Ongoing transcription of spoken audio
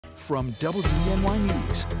From WENY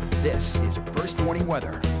News, this is First Warning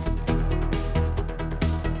Weather.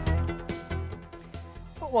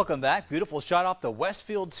 Welcome back. Beautiful shot off the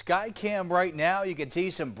Westfield sky cam right now. You can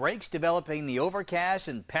see some breaks developing the overcast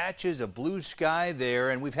and patches of blue sky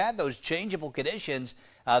there. And we've had those changeable conditions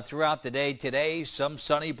throughout the day today. Some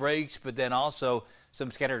sunny breaks, but then also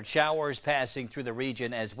some scattered showers passing through the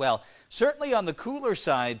region as well. Certainly on the cooler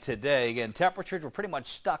side today, again, temperatures were pretty much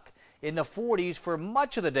stuck in the 40s for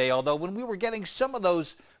much of the day. Although when we were getting some of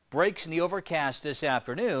those breaks in the overcast this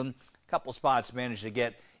afternoon, a couple spots managed to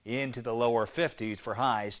get into the lower 50s for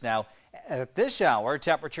highs. Now, at this hour,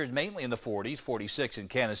 temperatures mainly in the 40s, 46 in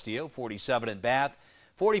Canisteo, 47 in Bath,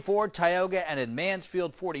 44 Tioga, and in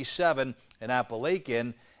Mansfield, 47 in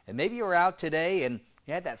Appalachian. And maybe you were out today and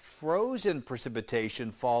you had that frozen precipitation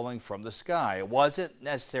falling from the sky. It wasn't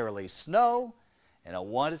necessarily snow, and it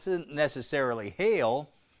wasn't necessarily hail.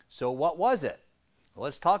 So what was it? Well,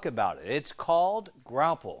 let's talk about it. It's called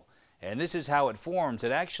graupel. And this is how it forms.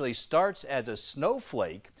 It actually starts as a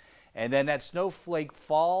snowflake, and then that snowflake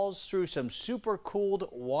falls through some super cooled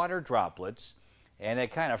water droplets, and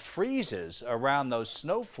it kind of freezes around those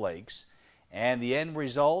snowflakes. And the end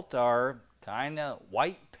result are kind of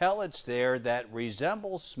white pellets there that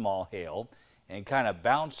resemble small hail and kind of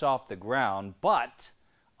bounce off the ground. But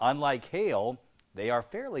unlike hail, they are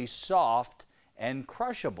fairly soft and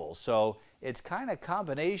crushable. So it's kind of a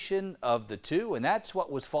combination of the two, and that's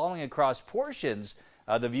what was falling across portions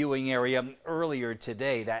of the viewing area earlier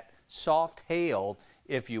today, that soft hail,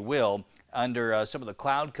 if you will, under some of the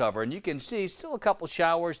cloud cover. And you can see still a couple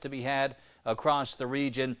showers to be had across the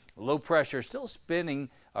region. Low pressure still spinning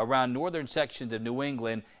around northern sections of New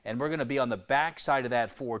England, and we're going to be on the backside of that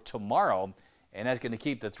for tomorrow, and that's going to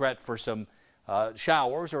keep the threat for some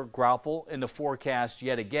showers or graupel in the forecast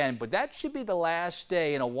yet again. But that should be the last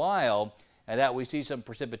day in a while and that we see some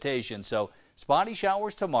precipitation. So spotty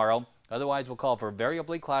showers tomorrow. Otherwise, we'll call for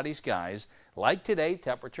variably cloudy skies. Like today,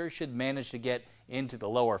 temperatures should manage to get into the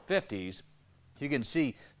lower 50s. You can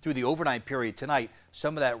see through the overnight period tonight,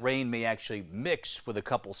 some of that rain may actually mix with a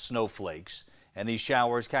couple snowflakes. And these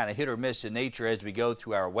showers kind of hit or miss in nature as we go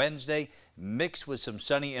through our Wednesday, mixed with some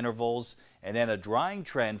sunny intervals, and then a drying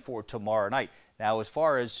trend for tomorrow night. Now, as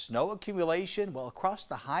far as snow accumulation, well, across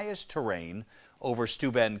the highest terrain over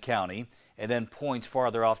Steuben County, and then points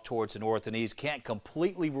farther off towards the north and east, can't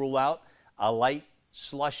completely rule out a light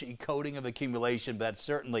slushy coating of accumulation, but that's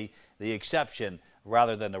certainly the exception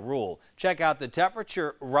rather than the rule. Check out the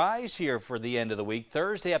temperature rise here for the end of the week.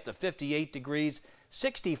 Thursday up to 58 degrees,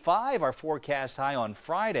 65 our forecast high on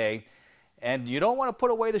Friday. And you don't want to put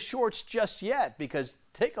away the shorts just yet, because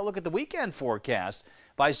take a look at the weekend forecast.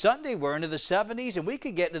 By Sunday, we're into the 70s, and we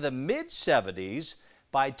could get into the mid-70s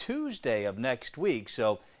by Tuesday of next week.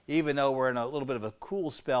 So even though we're in a little bit of a cool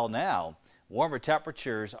spell now, warmer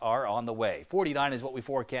temperatures are on the way. 49 is what we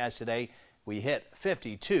forecast today. We hit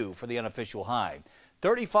 52 for the unofficial high.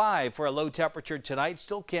 35 for a low temperature tonight.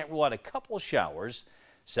 Still can't rule out a couple showers.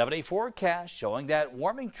 7-day forecast showing that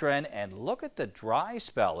warming trend, and look at the dry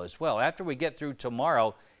spell as well. After we get through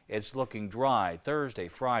tomorrow, it's looking dry Thursday,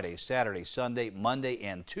 Friday, Saturday, Sunday, Monday,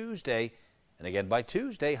 and Tuesday. And again, by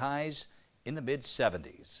Tuesday, highs in the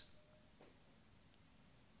mid-70s.